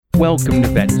Welcome to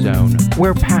Vet Zone,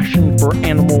 where passion for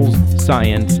animals,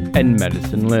 science, and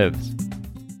medicine lives.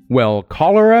 Well,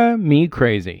 cholera me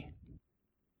crazy.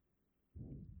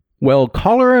 Well,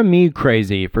 cholera me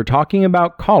crazy for talking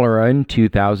about cholera in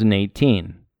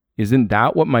 2018. Isn't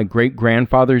that what my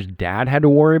great-grandfather's dad had to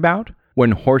worry about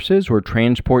when horses were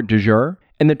transport du jour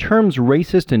and the terms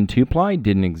racist and two-ply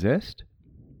didn't exist?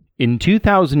 In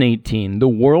 2018, the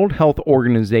World Health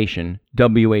Organization,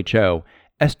 WHO,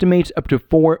 estimates up to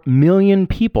 4 million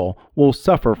people will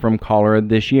suffer from cholera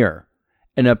this year,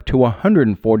 and up to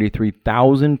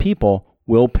 143,000 people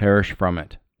will perish from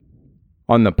it.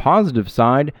 On the positive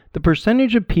side, the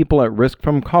percentage of people at risk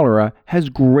from cholera has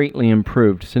greatly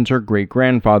improved since our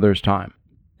great-grandfather's time,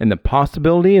 and the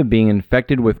possibility of being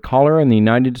infected with cholera in the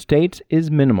United States is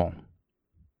minimal.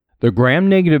 The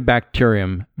gram-negative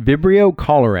bacterium Vibrio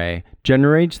cholerae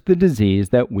generates the disease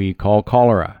that we call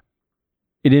cholera.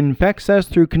 It infects us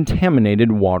through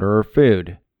contaminated water or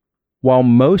food. While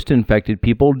most infected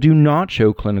people do not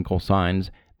show clinical signs,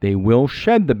 they will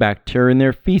shed the bacteria in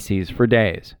their feces for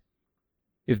days.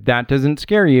 If that doesn't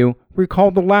scare you, recall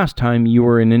the last time you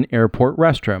were in an airport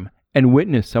restroom and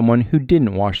witnessed someone who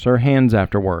didn't wash their hands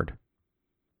afterward.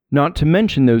 Not to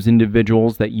mention those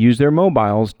individuals that use their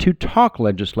mobiles to talk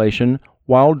legislation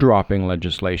while dropping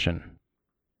legislation.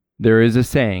 There is a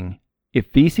saying, if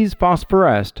feces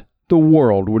phosphoresced, the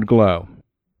world would glow.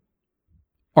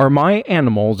 Are my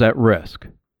animals at risk?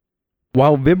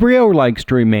 While Vibrio likes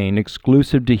to remain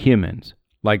exclusive to humans,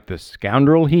 like the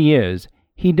scoundrel he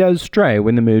does stray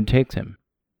when the mood takes him.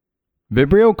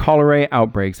 Vibrio cholerae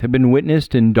outbreaks have been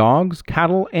witnessed in dogs,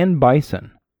 cattle, and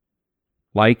bison.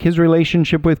 Like his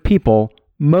relationship with people,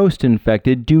 most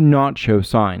infected do not show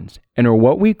signs and are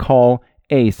what we call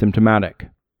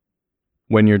asymptomatic.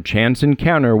 When your chance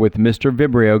encounter with Mr.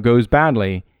 Vibrio goes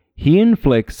badly, he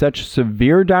inflicts such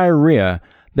severe diarrhea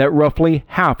that roughly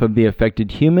half of the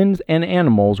affected humans and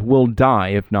animals will die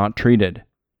if not treated.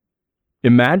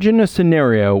 Imagine a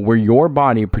scenario where your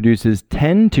body produces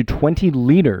 10 to 20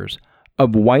 liters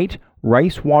of white,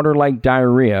 rice water-like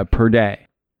diarrhea per day.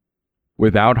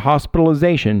 Without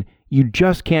hospitalization, you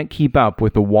just can't keep up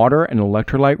with the water and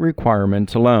electrolyte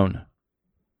requirements alone.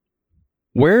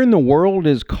 Where in the world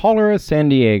is Cholera San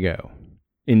Diego?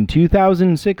 In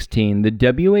 2016, the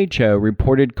WHO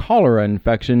reported cholera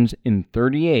infections in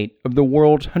 38 of the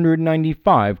world's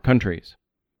 195 countries.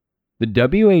 The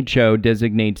WHO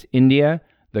designates India,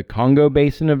 the Congo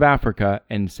Basin of Africa,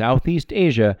 and Southeast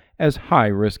Asia as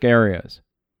high-risk areas.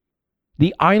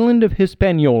 The island of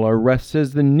Hispaniola rests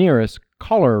as the nearest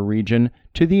cholera region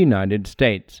to the United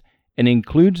States and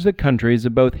includes the countries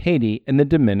of both Haiti and the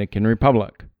Dominican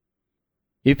Republic.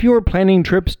 If you are planning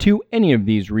trips to any of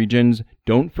these regions,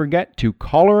 don't forget to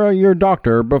cholera your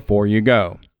doctor before you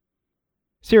go.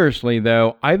 Seriously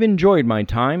though, I've enjoyed my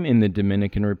time in the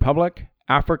Dominican Republic,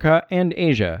 Africa, and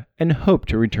Asia, and hope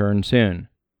to return soon.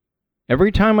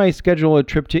 Every time I schedule a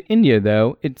trip to India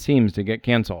though, it seems to get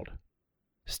cancelled.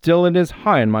 Still, it is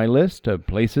high on my list of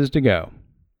places to go.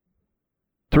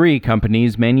 3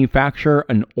 companies manufacture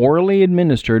an orally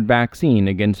administered vaccine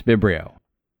against Vibrio.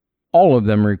 All of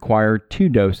them require 2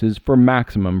 doses for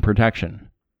maximum protection.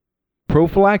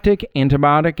 Prophylactic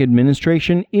antibiotic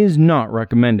administration is not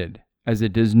recommended, as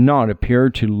it does not appear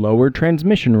to lower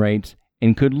transmission rates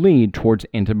and could lead towards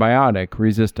antibiotic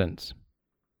resistance.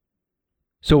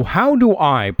 So how do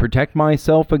I protect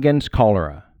myself against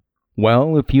cholera?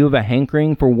 Well, if you have a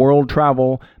hankering for world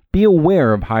travel, be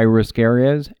aware of high-risk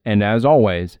areas, and as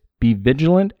always, be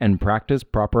vigilant and practice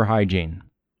proper hygiene.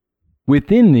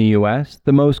 Within the U.S.,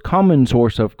 the most common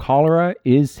source of cholera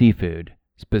is seafood,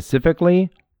 specifically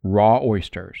raw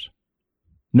oysters.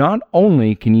 Not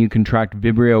only can you contract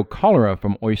Vibrio cholera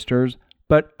from oysters,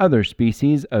 but other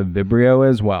species of Vibrio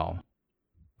as well.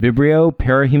 Vibrio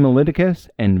parahemolyticus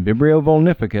and Vibrio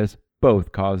vulnificus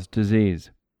both cause disease.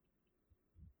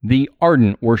 The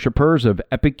ardent worshippers of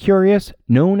Epicurus,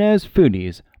 known as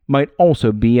foodies, might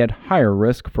also be at higher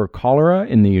risk for cholera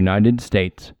in the United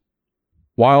States.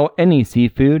 While any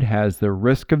seafood has the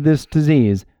risk of this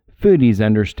disease, foodies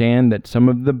understand that some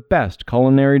of the best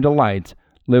culinary delights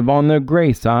live on the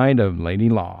gray side of Lady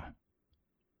Law.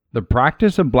 The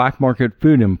practice of black market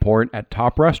food import at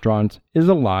top restaurants is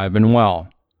alive and well.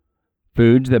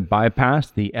 Foods that bypass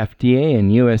the FDA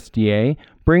and USDA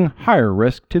bring higher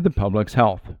risk to the public's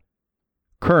health.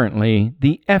 Currently,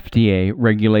 the FDA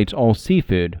regulates all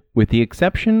seafood with the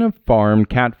exception of farmed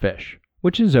catfish,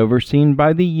 which is overseen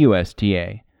by the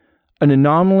USDA, an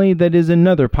anomaly that is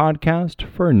another podcast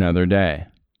for another day.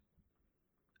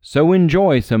 So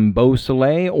enjoy some Beau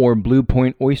Soleil or Blue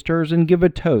Point oysters and give a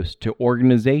toast to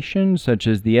organizations such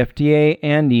as the FDA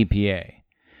and EPA.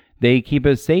 They keep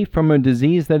us safe from a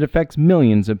disease that affects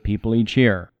millions of people each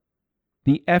year.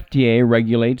 The FDA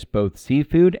regulates both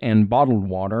seafood and bottled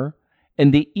water,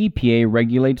 and the EPA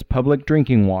regulates public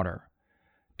drinking water.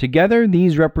 Together,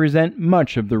 these represent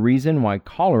much of the reason why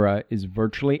cholera is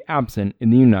virtually absent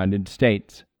in the United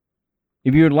States.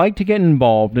 If you would like to get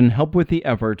involved and help with the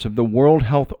efforts of the World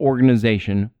Health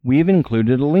Organization, we have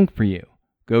included a link for you.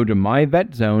 Go to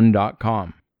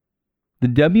myvetzone.com.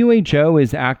 The WHO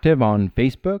is active on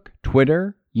Facebook,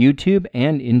 Twitter, YouTube,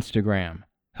 and Instagram.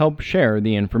 Help share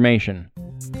the information.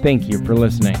 Thank you for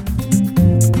listening.